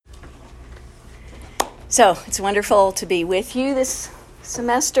So it's wonderful to be with you this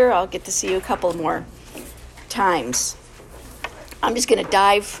semester. I'll get to see you a couple more times. I'm just going to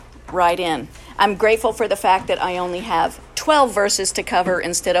dive right in. I'm grateful for the fact that I only have 12 verses to cover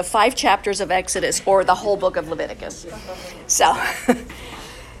instead of 5 chapters of Exodus or the whole book of Leviticus.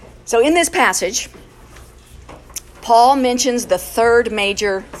 So in this passage, Paul mentions the third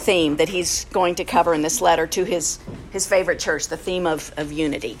major theme that he's going to cover in this letter to his favorite church, the theme of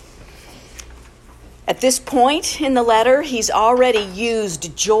unity. At this point in the letter, he's already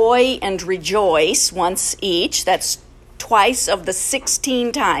used joy and rejoice once each. That's twice of the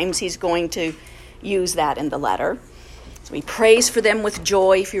 16 times he's going to use that in the letter. So he prays for them with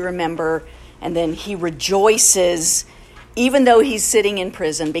joy, if you remember, and then he rejoices even though he's sitting in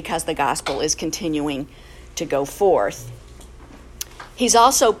prison because the gospel is continuing to go forth. He's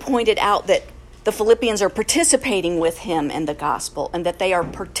also pointed out that the Philippians are participating with him in the gospel and that they are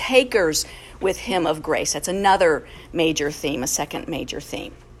partakers with him of grace. That's another major theme, a second major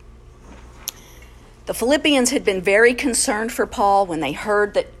theme. The Philippians had been very concerned for Paul when they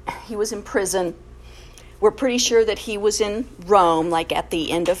heard that he was in prison. We're pretty sure that he was in Rome, like at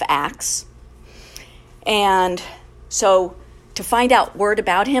the end of Acts. And so to find out word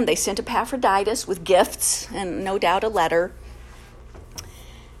about him, they sent Epaphroditus with gifts and no doubt a letter.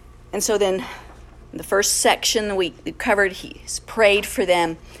 And so then in the first section we covered, he's prayed for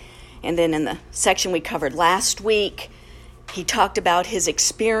them. And then in the section we covered last week, he talked about his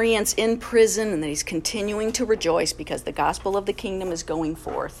experience in prison and that he's continuing to rejoice because the gospel of the kingdom is going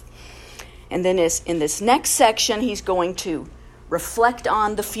forth. And then in this next section, he's going to reflect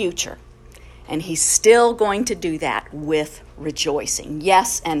on the future. And he's still going to do that with rejoicing.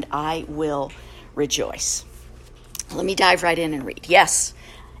 Yes, and I will rejoice. Let me dive right in and read. Yes.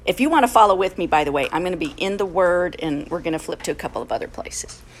 If you want to follow with me, by the way, I'm going to be in the Word, and we're going to flip to a couple of other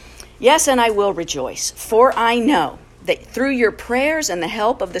places. Yes, and I will rejoice, for I know that through your prayers and the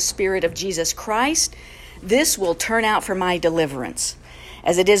help of the Spirit of Jesus Christ, this will turn out for my deliverance,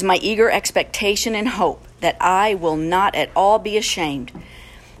 as it is my eager expectation and hope that I will not at all be ashamed,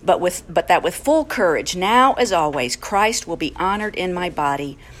 but that with full courage, now as always, Christ will be honored in my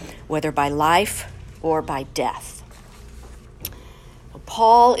body, whether by life or by death.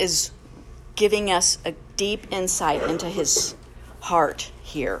 Paul is giving us a deep insight into his heart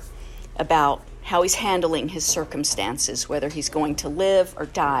here about how he's handling his circumstances, whether he's going to live or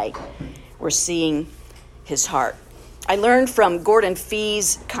die. We're seeing his heart. I learned from Gordon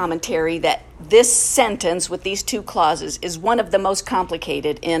Fee's commentary that this sentence with these two clauses is one of the most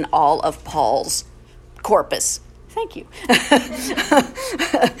complicated in all of Paul's corpus. Thank you.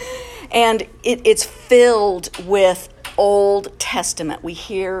 And it's filled with Old Testament. We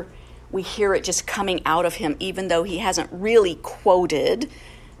hear it just coming out of him, even though he hasn't really quoted.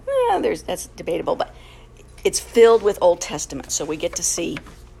 That's debatable, but it's filled with Old Testament. So we get to see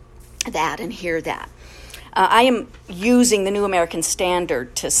that and hear that. I am using the New American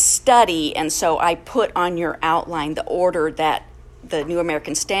Standard to study, and so I put on your outline the order that the New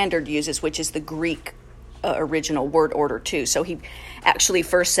American Standard uses, which is the Greek original word order too. So he actually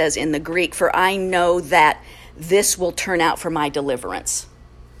first says in the Greek, "For I know that this will turn out for my deliverance."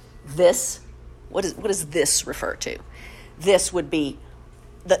 This, what does this refer to? This would be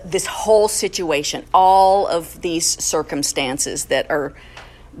this whole situation, all of these circumstances that are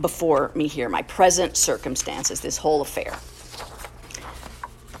before me here, my present circumstances, this whole affair.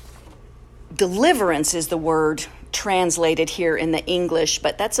 Deliverance is the word translated here in the English,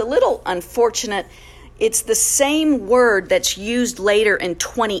 but that's a little unfortunate. It's the same word that's used later in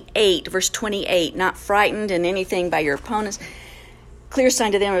 28, verse 28, not frightened in anything by your opponents. Clear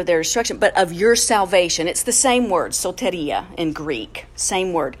sign to them of their destruction, but of your salvation. It's the same word, soteria in Greek.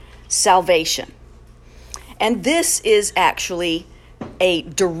 Same word, salvation. And this is actually a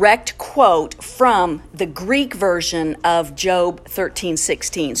direct quote from the Greek version of Job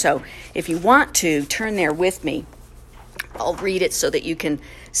 13:16. So if you want to, turn there with me. I'll read it so that you can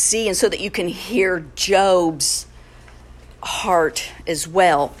see and so that you can hear Job's heart as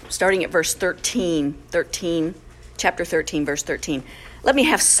well. Starting at verse 13, chapter 13, verse 13. "Let me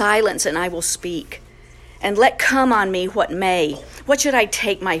have silence and I will speak. And let come on me what may. What should I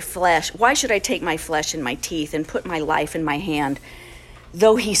take my flesh? Why should I take my flesh in my teeth and put my life in my hand?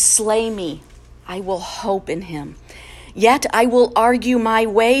 Though he slay me, I will hope in him. Yet I will argue my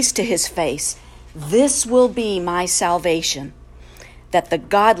ways to his face. This will be my salvation, that the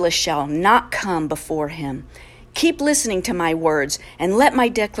godless shall not come before him. Keep listening to my words, and let my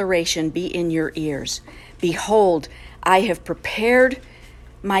declaration be in your ears. Behold, I have prepared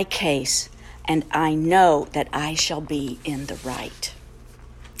my case, and I know that I shall be in the right."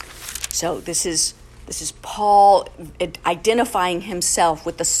 So this is This is Paul identifying himself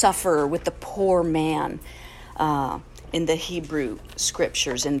with the sufferer, with the poor man in the Hebrew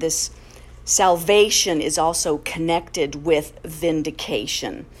scriptures. And this salvation is also connected with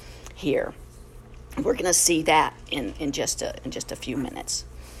vindication here. We're going to see that in just a few minutes.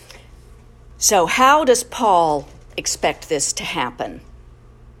 So how does Paul expect this to happen?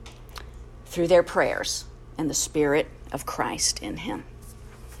 Through their prayers and the Spirit of Christ in him.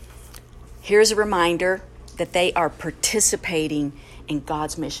 Here's a reminder that they are participating in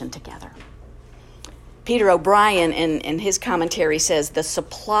God's mission together. Peter O'Brien in his commentary says, the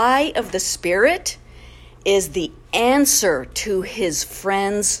supply of the Spirit is the answer to his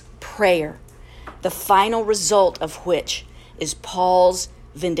friend's prayer, the final result of which is Paul's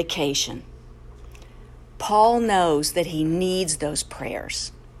vindication. Paul knows that he needs those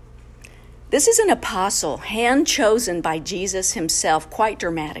prayers. This is an apostle hand-chosen by Jesus himself quite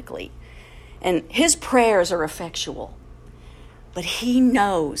dramatically, and his prayers are effectual. But he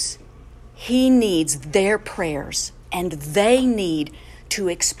knows he needs their prayers, and they need to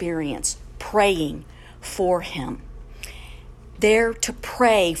experience praying for him. They're to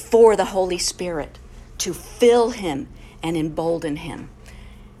pray for the Holy Spirit, to fill him and embolden him.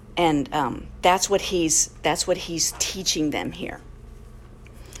 And that's what he's teaching them here.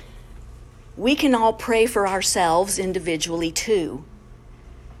 We can all pray for ourselves individually too,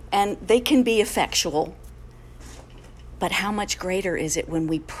 and they can be effectual. But how much greater is it when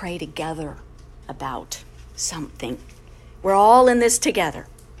we pray together about something? We're all in this together.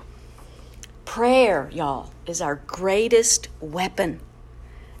 Prayer, y'all, is our greatest weapon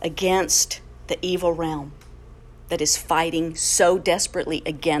against the evil realm that is fighting so desperately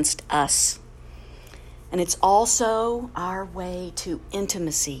against us. And it's also our way to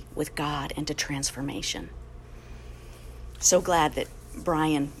intimacy with God and to transformation. So glad that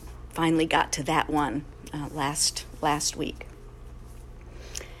Brian finally got to that one last week.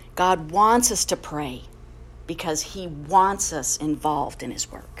 God wants us to pray because he wants us involved in his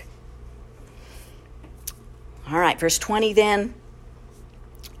work. All right, verse 20 then.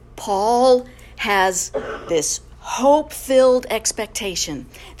 Paul has this hope-filled expectation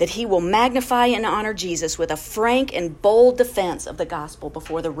that he will magnify and honor Jesus with a frank and bold defense of the gospel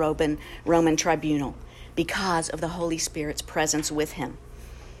before the Roman tribunal because of the Holy Spirit's presence with him.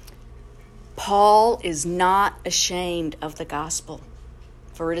 Paul is not ashamed of the gospel,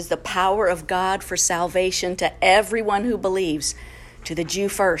 for it is the power of God for salvation to everyone who believes, to the Jew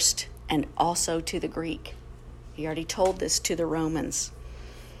first and also to the Greek. He already told this to the Romans.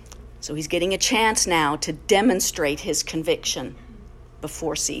 So he's getting a chance now to demonstrate his conviction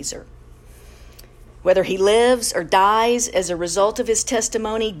before Caesar. Whether he lives or dies as a result of his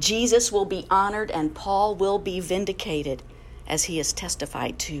testimony, Jesus will be honored and Paul will be vindicated as he has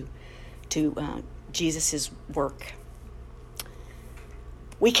testified to Jesus' work.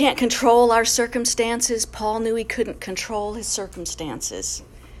 We can't control our circumstances. Paul knew he couldn't control his circumstances,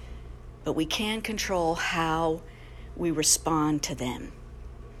 but we can control how we respond to them.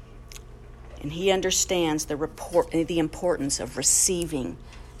 And he understands the importance of receiving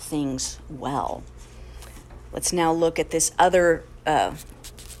things well. Let's now look at this other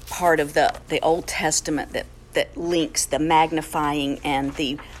part of the Old Testament that links the magnifying and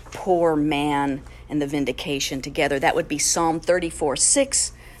the poor man and the vindication together. That would be Psalm 34,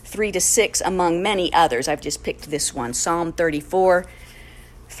 6, 3-6, among many others. I've just picked this one. Psalm 34,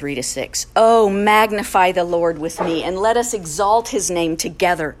 3-6. Oh, magnify the Lord with me, and let us exalt his name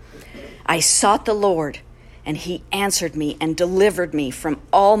together. I sought the Lord, and he answered me and delivered me from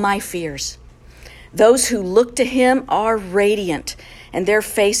all my fears. Those who look to him are radiant, and their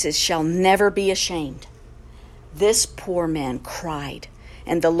faces shall never be ashamed. This poor man cried,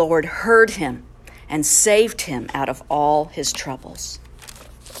 and the Lord heard him and saved him out of all his troubles.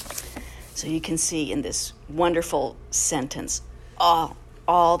 So you can see in this wonderful sentence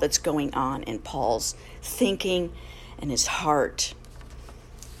all that's going on in Paul's thinking and his heart.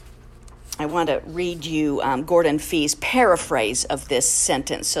 I want to read you Gordon Fee's paraphrase of this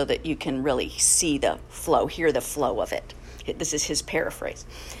sentence so that you can really see the flow, hear the flow of it. This is his paraphrase.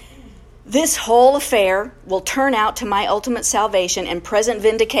 This whole affair will turn out to my ultimate salvation and present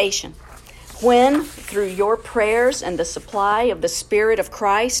vindication when, through your prayers and the supply of the Spirit of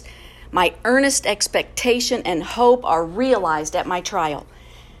Christ, my earnest expectation and hope are realized at my trial.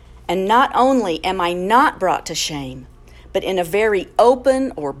 And not only am I not brought to shame, but in a very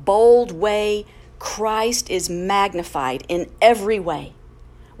open or bold way, Christ is magnified in every way,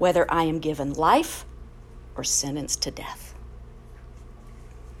 whether I am given life or sentenced to death.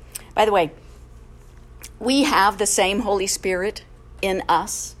 By the way, we have the same Holy Spirit in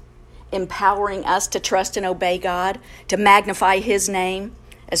us, empowering us to trust and obey God, to magnify his name,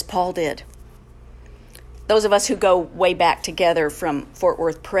 as Paul did. Those of us who go way back together from Fort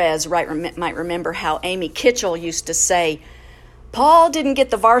Worth Pres might remember how Amy Kitchell used to say, Paul didn't get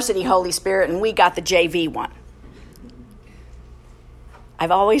the varsity Holy Spirit and we got the JV one.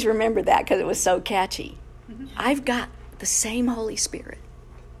 I've always remembered that because it was so catchy. I've got the same Holy Spirit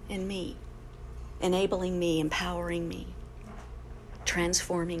in me, enabling me, empowering me,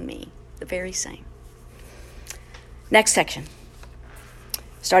 transforming me, the very same. Next section.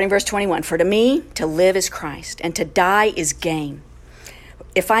 Starting verse 21, for to me, to live is Christ, and to die is gain.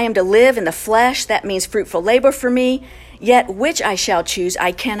 If I am to live in the flesh, that means fruitful labor for me, yet which I shall choose,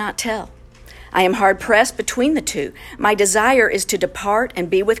 I cannot tell. I am hard pressed between the two. My desire is to depart and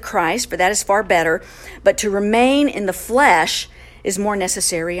be with Christ, for that is far better, but to remain in the flesh is more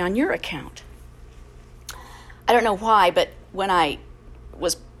necessary on your account. I don't know why, but when I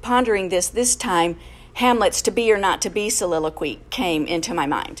was pondering this time, Hamlet's to be or not to be soliloquy came into my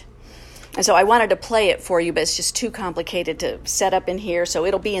mind. And so I wanted to play it for you, but it's just too complicated to set up in here. So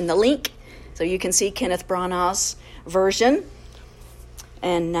it'll be in the link, so you can see Kenneth Branagh's version.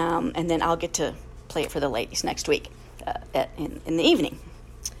 And then I'll get to play it for the ladies next week in the evening.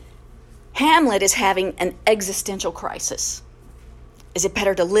 Hamlet is having an existential crisis. Is it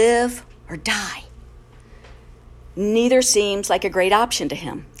better to live or die? Neither seems like a great option to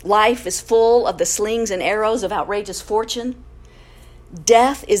him. Life is full of the slings and arrows of outrageous fortune.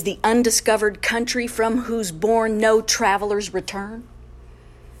 Death is the undiscovered country from whose bourne no travelers return.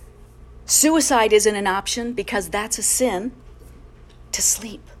 Suicide isn't an option because that's a sin. To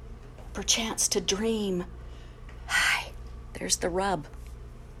sleep, perchance to dream. Hi, there's the rub.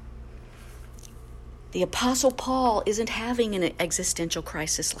 The Apostle Paul isn't having an existential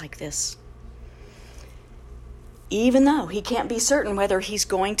crisis like this. Even though he can't be certain whether he's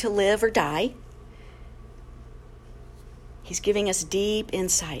going to live or die, he's giving us deep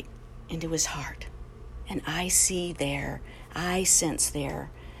insight into his heart. And I sense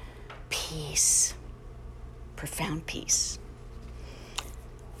there, peace, profound peace.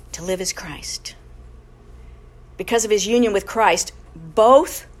 To live is Christ. Because of his union with Christ,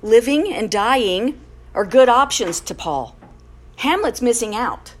 both living and dying are good options to Paul. Hamlet's missing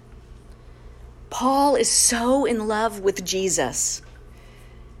out. Paul is so in love with Jesus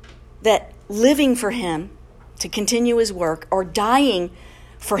that living for him to continue his work or dying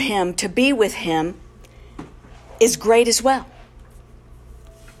for him to be with him is great as well.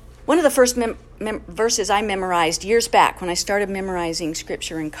 One of the first verses I memorized years back when I started memorizing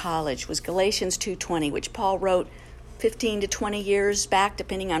scripture in college was Galatians 2:20, which Paul wrote 15 to 20 years back,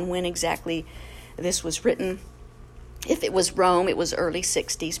 depending on when exactly this was written. If it was Rome, it was early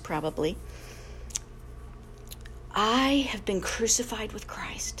 60s probably. I have been crucified with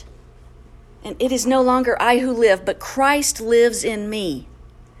Christ, and it is no longer I who live, but Christ lives in me.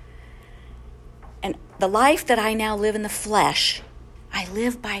 And the life that I now live in the flesh, I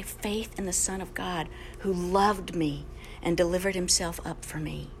live by faith in the Son of God who loved me and delivered himself up for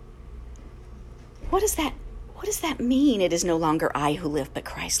me. What does that mean? It is no longer I who live, but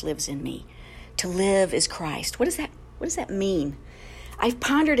Christ lives in me. To live is Christ. What does that mean? I've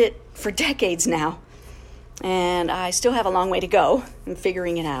pondered it for decades now, and I still have a long way to go in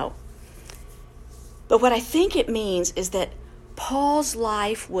figuring it out. But what I think it means is that Paul's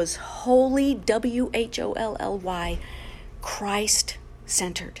life was wholly, WHOLLY,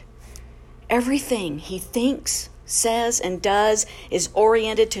 Christ-centered. Everything he thinks, says, and does is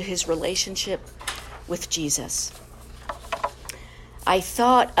oriented to his relationship with Jesus. I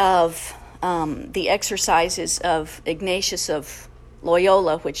thought of the exercises of Ignatius of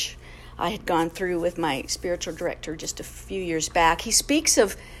Loyola, which I had gone through with my spiritual director just a few years back. He speaks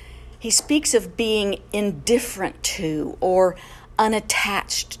of being indifferent to or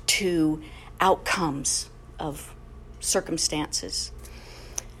unattached to outcomes of circumstances.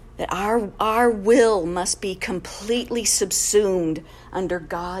 That our will must be completely subsumed under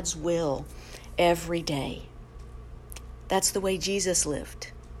God's will every day. That's the way Jesus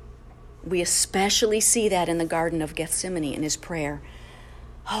lived. We especially see that in the Garden of Gethsemane in his prayer.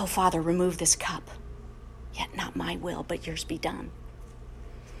 Oh, Father, remove this cup. Yet not my will, but yours be done.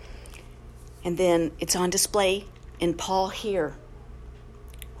 And then it's on display in Paul here,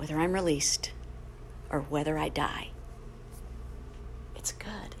 whether I'm released or whether I die. It's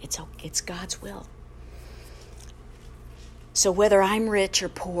good. It's God's will. So whether I'm rich or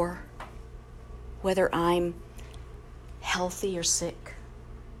poor, whether I'm healthy or sick,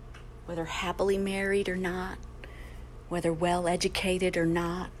 whether happily married or not, whether well educated or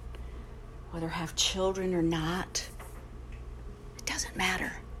not, whether have children or not, it doesn't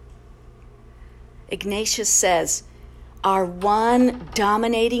matter. Ignatius says, our one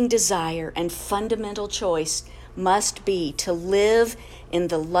dominating desire and fundamental choice must be to live in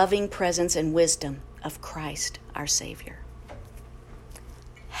the loving presence and wisdom of Christ, our Savior.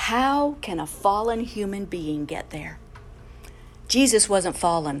 How can a fallen human being get there? Jesus wasn't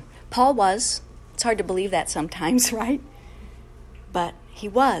fallen. Paul was. It's hard to believe that sometimes, right? But he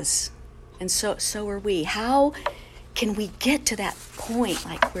was. And so are we. How can we get to that point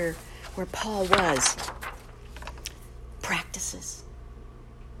like where Paul was? Practices.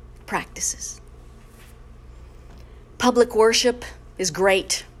 Public worship is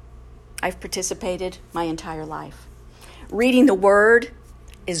great. I've participated my entire life. Reading the Word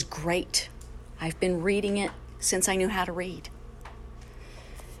is great. I've been reading it since I knew how to read.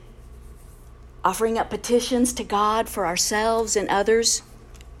 Offering up petitions to God for ourselves and others,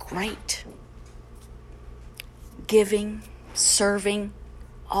 great. Giving, serving,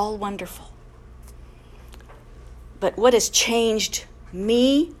 all wonderful. But what has changed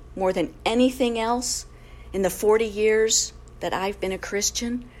me more than anything else in the 40 years that I've been a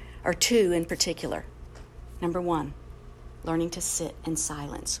Christian are two in particular. Number one, learning to sit in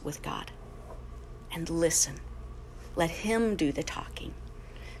silence with God and listen. Let Him do the talking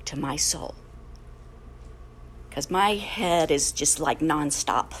to my soul. Because my head is just like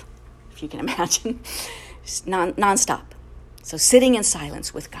nonstop, if you can imagine. Just nonstop. So sitting in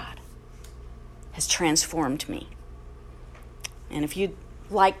silence with God has transformed me. And if you'd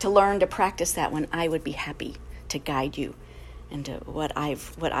like to learn to practice that one, I would be happy to guide you into what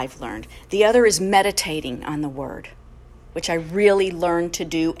I've learned. The other is meditating on the Word, which I really learned to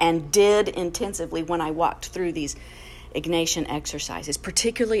do and did intensively when I walked through these Ignatian exercises,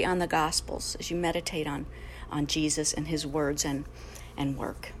 particularly on the Gospels, as you meditate on Jesus and His words and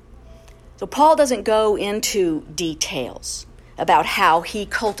work. So Paul doesn't go into details about how he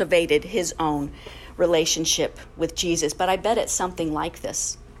cultivated his own relationship with Jesus, but I bet it's something like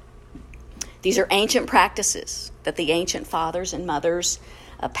this. These are ancient practices that the ancient fathers and mothers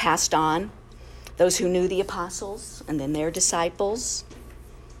passed on, those who knew the apostles and then their disciples.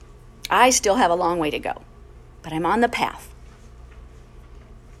 I still have a long way to go, but I'm on the path.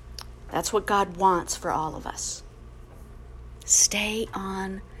 That's what God wants for all of us. Stay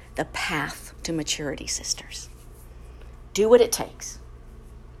on the path to maturity, sisters. Do what it takes.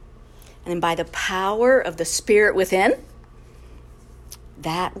 And then by the power of the Spirit within,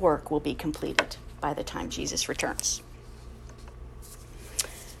 that work will be completed by the time Jesus returns.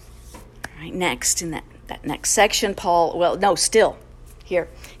 All right, next, in that next section, here,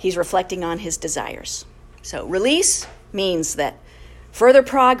 he's reflecting on his desires. So release means that further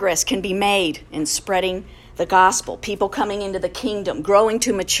progress can be made in spreading the gospel, people coming into the kingdom, growing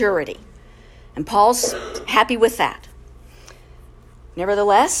to maturity. And Paul's happy with that.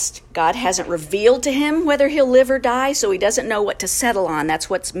 Nevertheless, God hasn't revealed to him whether he'll live or die, so he doesn't know what to settle on. That's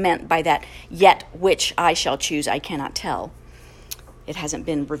what's meant by that, yet which I shall choose, I cannot tell. It hasn't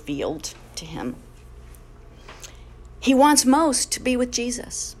been revealed to him. He wants most to be with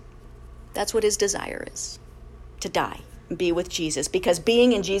Jesus. That's what his desire is, to die and be with Jesus, because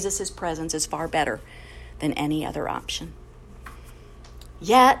being in Jesus' presence is far better than any other option.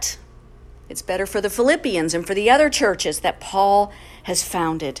 Yet, it's better for the Philippians and for the other churches that Paul has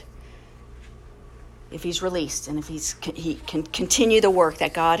founded if he's released and if he can continue the work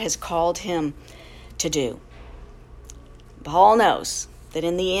that God has called him to do. Paul knows that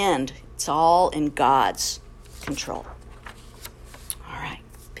in the end, it's all in God's control. All right,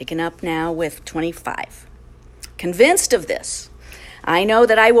 picking up now with 25. Convinced of this, I know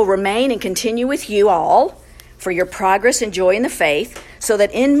that I will remain and continue with you all for your progress and joy in the faith, so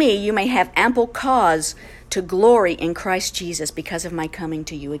that in me you may have ample cause to glory in Christ Jesus because of my coming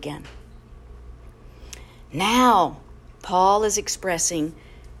to you again. Now, Paul is expressing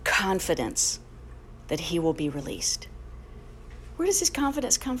confidence that he will be released. Where does this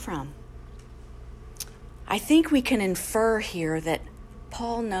confidence come from? I think we can infer here that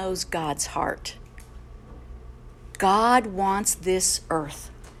Paul knows God's heart. God wants this earth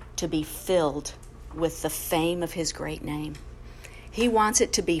to be filled with the fame of his great name. He wants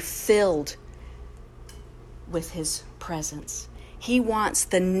it to be filled with his presence. He wants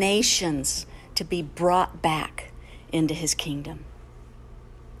the nations to be brought back into his kingdom.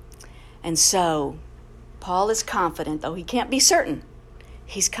 And so, Paul is confident, though he can't be certain,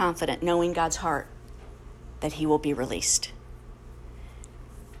 he's confident, knowing God's heart, that he will be released.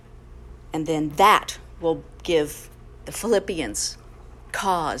 And then that will give the Philippians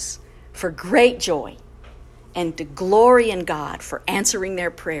cause for great joy and to glory in God for answering their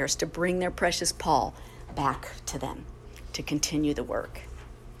prayers to bring their precious Paul back to them to continue the work.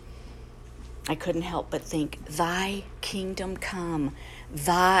 I couldn't help but think, thy kingdom come,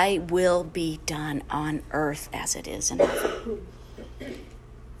 thy will be done on earth as it is in heaven.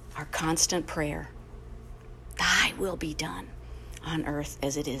 Our constant prayer, thy will be done on earth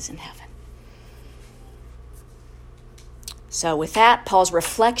as it is in heaven. So with that, Paul's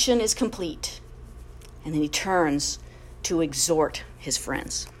reflection is complete. And then he turns to exhort his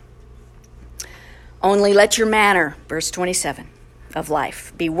friends. Only let your manner, verse 27, of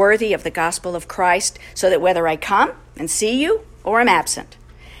life be worthy of the gospel of Christ, so that whether I come and see you or am absent,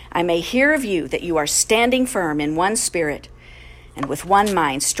 I may hear of you that you are standing firm in one spirit and with one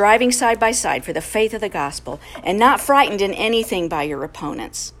mind, striving side by side for the faith of the gospel, and not frightened in anything by your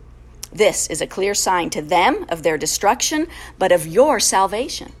opponents. This is a clear sign to them of their destruction, but of your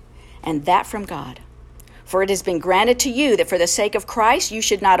salvation, and that from God. For it has been granted to you that for the sake of Christ you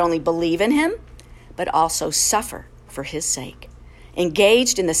should not only believe in him, but also suffer for his sake,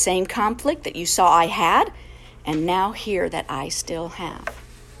 engaged in the same conflict that you saw I had, and now hear that I still have.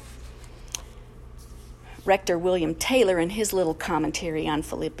 Rector William Taylor, in his little commentary on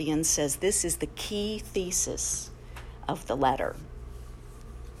Philippians, says this is the key thesis of the letter.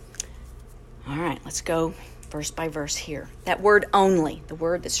 All right, let's go verse by verse here. That word only, the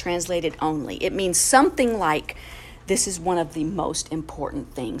word that's translated only, it means something like, this is one of the most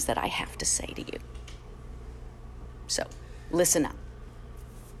important things that I have to say to you. So, listen up.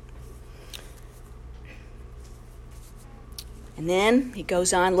 And then he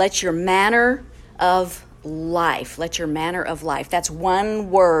goes on, let your manner of life, that's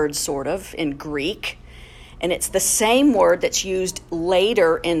one word sort of in Greek. And it's the same word that's used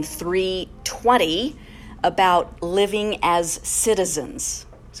later in 3:20 about living as citizens.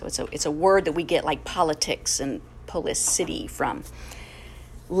 So it's a word that we get like politics and policity from.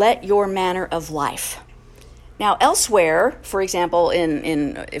 Let your manner of life. Now elsewhere, for example,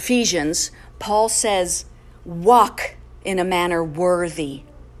 in Ephesians, Paul says, walk in a manner worthy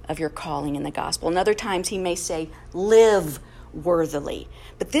of your calling in the gospel. And other times he may say, live worthily.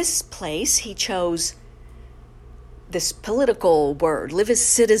 But this place he chose this political word, live as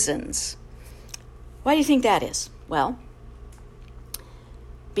citizens. Why do you think that is? Well,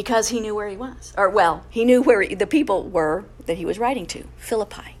 because he knew where he was. He knew where the people were that he was writing to,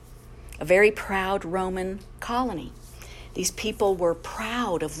 Philippi, a very proud Roman colony. These people were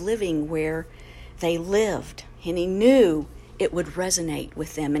proud of living where they lived, and he knew it would resonate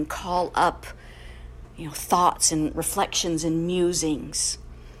with them and call up, thoughts and reflections and musings.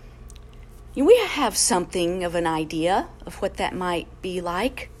 We have something of an idea of what that might be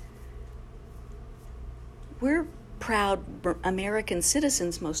like. We're proud American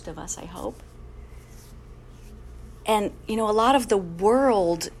citizens, most of us, I hope. And, a lot of the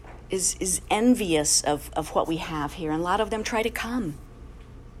world is envious of what we have here, and a lot of them try to come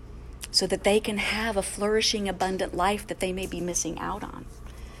so that they can have a flourishing, abundant life that they may be missing out on.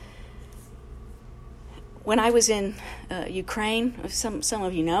 When I was in Ukraine, some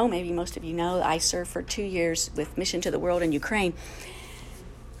of you know, maybe most of you know, I served for 2 years with Mission to the World in Ukraine.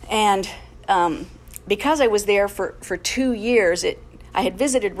 And because I was there for 2 years, I had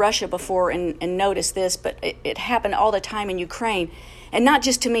visited Russia before and noticed this, but it happened all the time in Ukraine. And not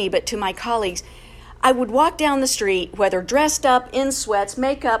just to me, but to my colleagues. I would walk down the street, whether dressed up, in sweats,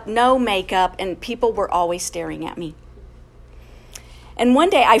 makeup, no makeup, and people were always staring at me. And one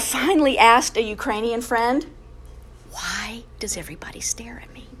day I finally asked a Ukrainian friend, why does everybody stare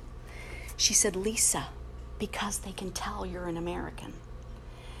at me? She said, Lisa, because they can tell you're an American.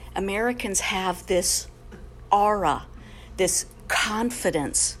 Americans have this aura, this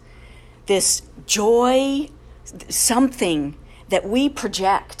confidence, this joy, something that we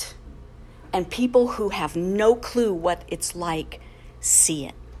project, and people who have no clue what it's like see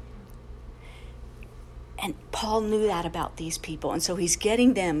it. And Paul knew that about these people, and so he's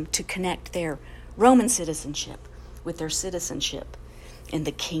getting them to connect their Roman citizenship with their citizenship in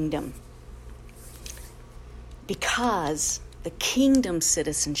the kingdom. Because the kingdom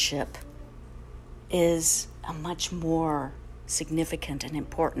citizenship is a much more significant and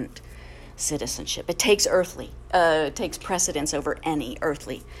important citizenship. It takes precedence over any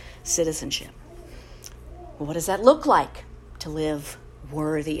earthly citizenship. Well, what does that look like to live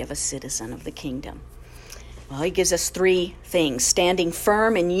worthy of a citizen of the kingdom? Well, he gives us 3 things: standing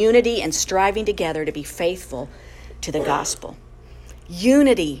firm in unity and striving together to be faithful to the gospel.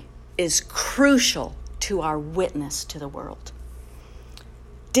 Unity is crucial to our witness to the world.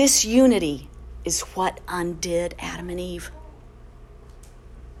 Disunity is what undid Adam and Eve.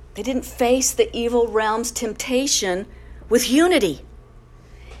 They didn't face the evil realm's temptation with unity.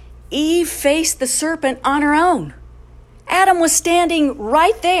 Eve faced the serpent on her own. Adam was standing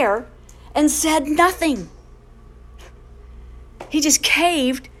right there, and said nothing. He just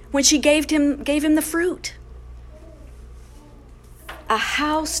caved when she gave him the fruit. A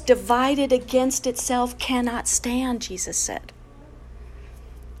house divided against itself cannot stand, Jesus said.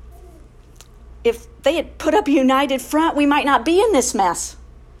 If they had put up a united front, we might not be in this mess.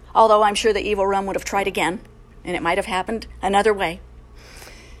 Although I'm sure the evil one would have tried again, and it might have happened another way.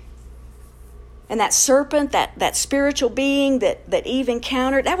 And that serpent, that spiritual being that Eve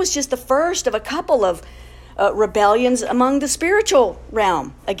encountered, that was just the first of a couple of rebellions among the spiritual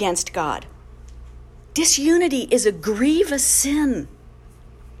realm against God. Disunity is a grievous sin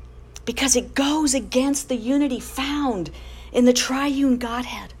because it goes against the unity found in the triune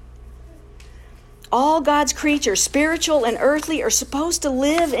Godhead. All God's creatures, spiritual and earthly, are supposed to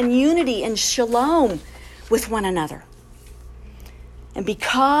live in unity and shalom with one another. And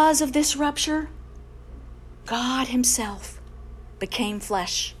because of this rupture, God himself became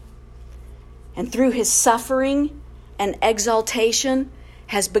flesh. And through his suffering and exaltation,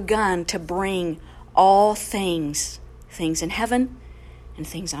 has begun to bring all things in heaven and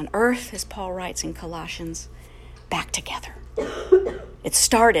things on earth, as Paul writes in Colossians, back together. It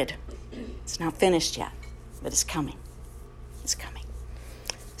started. It's not finished yet, but it's coming. It's coming.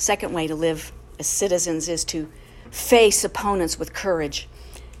 Second way to live as citizens is to face opponents with courage.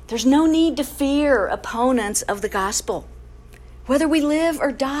 There's no need to fear opponents of the gospel. Whether we live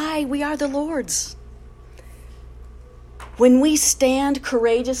or die, we are the Lord's. When we stand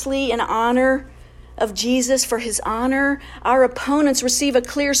courageously in honor of Jesus for his honor, our opponents receive a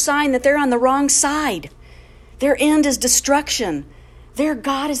clear sign that they're on the wrong side. Their end is destruction. Their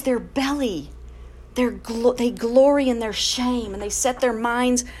God is their belly. They glory in their shame, and they set their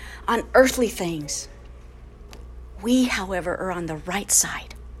minds on earthly things. We, however, are on the right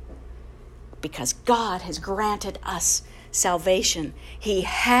side because God has granted us salvation. He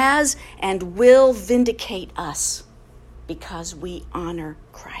has and will vindicate us because we honor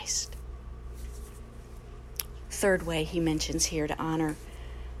Christ. Third way he mentions here to honor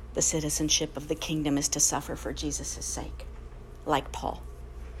the citizenship of the kingdom is to suffer for Jesus' sake, like Paul.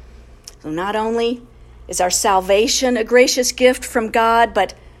 So not only is our salvation a gracious gift from God,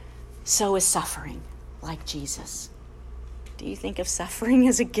 but so is suffering, like Jesus. Do you think of suffering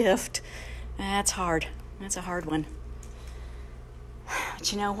as a gift? That's hard. That's a hard one.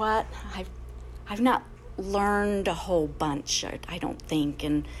 But you know what? I've not learned a whole bunch, I don't think,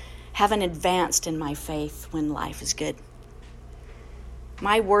 and haven't advanced in my faith when life is good.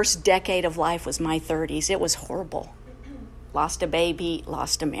 My worst decade of life was my 30s. It was horrible. Lost a baby,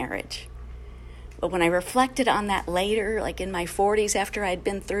 lost a marriage. But when I reflected on that later, like in my 40s after I'd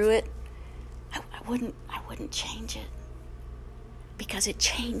been through it, I wouldn't change it because it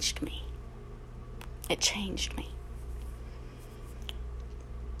changed me. It changed me.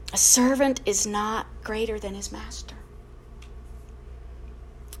 A servant is not greater than his master.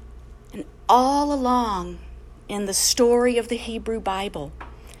 And all along in the story of the Hebrew Bible,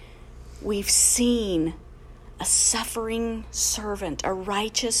 we've seen a suffering servant, a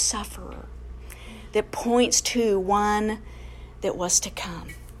righteous sufferer, that points to one that was to come,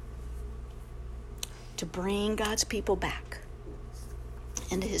 to bring God's people back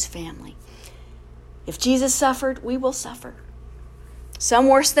into his family. If Jesus suffered, we will suffer. Some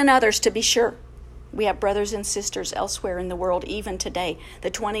worse than others, to be sure. We have brothers and sisters elsewhere in the world, even today. The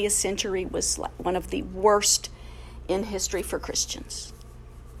 20th century was one of the worst in history for Christians.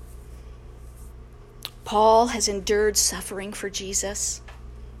 Paul has endured suffering for Jesus.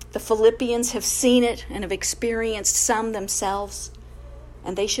 The Philippians have seen it and have experienced some themselves,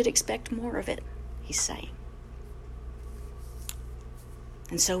 and they should expect more of it, he's saying.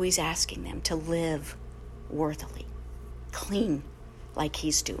 And so he's asking them to live worthily, clean, like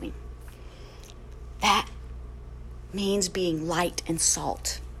he's doing. That means being light and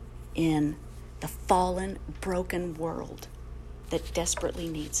salt in the fallen, broken world that desperately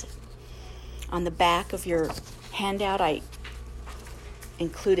needs it. On the back of your handout, I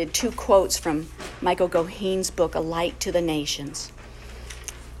included 2 quotes from Michael Goheen's book, A Light to the Nations.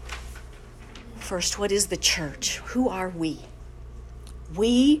 First, what is the church? Who are we?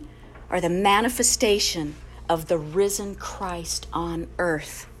 We are the manifestation of the risen Christ on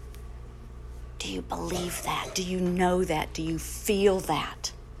earth. Do you believe that? Do you know that? Do you feel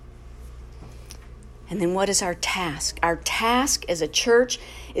that? And then what is our task? Our task as a church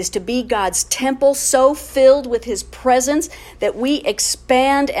is to be God's temple so filled with his presence that we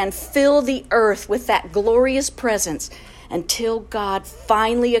expand and fill the earth with that glorious presence until God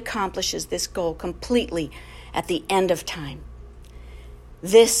finally accomplishes this goal completely at the end of time.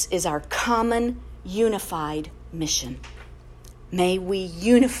 This is our common, unified mission. May we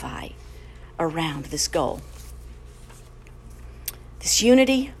unify around this goal. This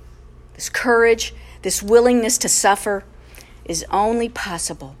unity, this courage, this willingness to suffer is only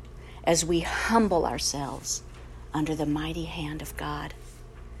possible as we humble ourselves under the mighty hand of God.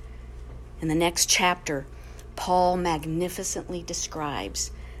 In the next chapter, Paul magnificently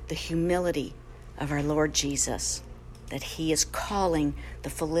describes the humility of our Lord Jesus that he is calling the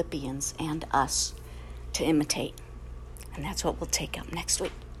Philippians and us to imitate. And that's what we'll take up next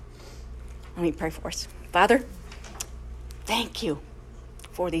week. Let me pray for us. Father, thank you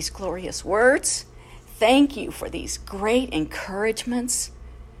for these glorious words. Thank you for these great encouragements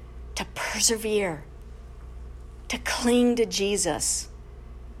to persevere, to cling to Jesus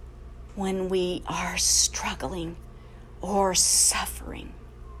when we are struggling or suffering,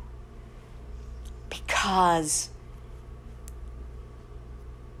 because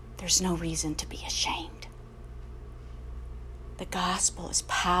there's no reason to be ashamed. The gospel is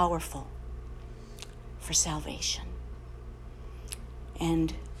powerful for salvation.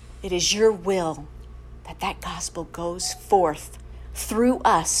 And it is your will that that gospel goes forth through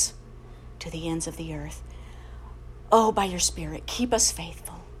us to the ends of the earth. Oh, by your Spirit, keep us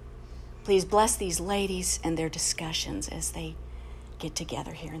faithful. Please bless these ladies and their discussions as they get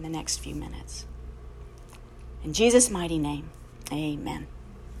together here in the next few minutes. In Jesus' mighty name, amen.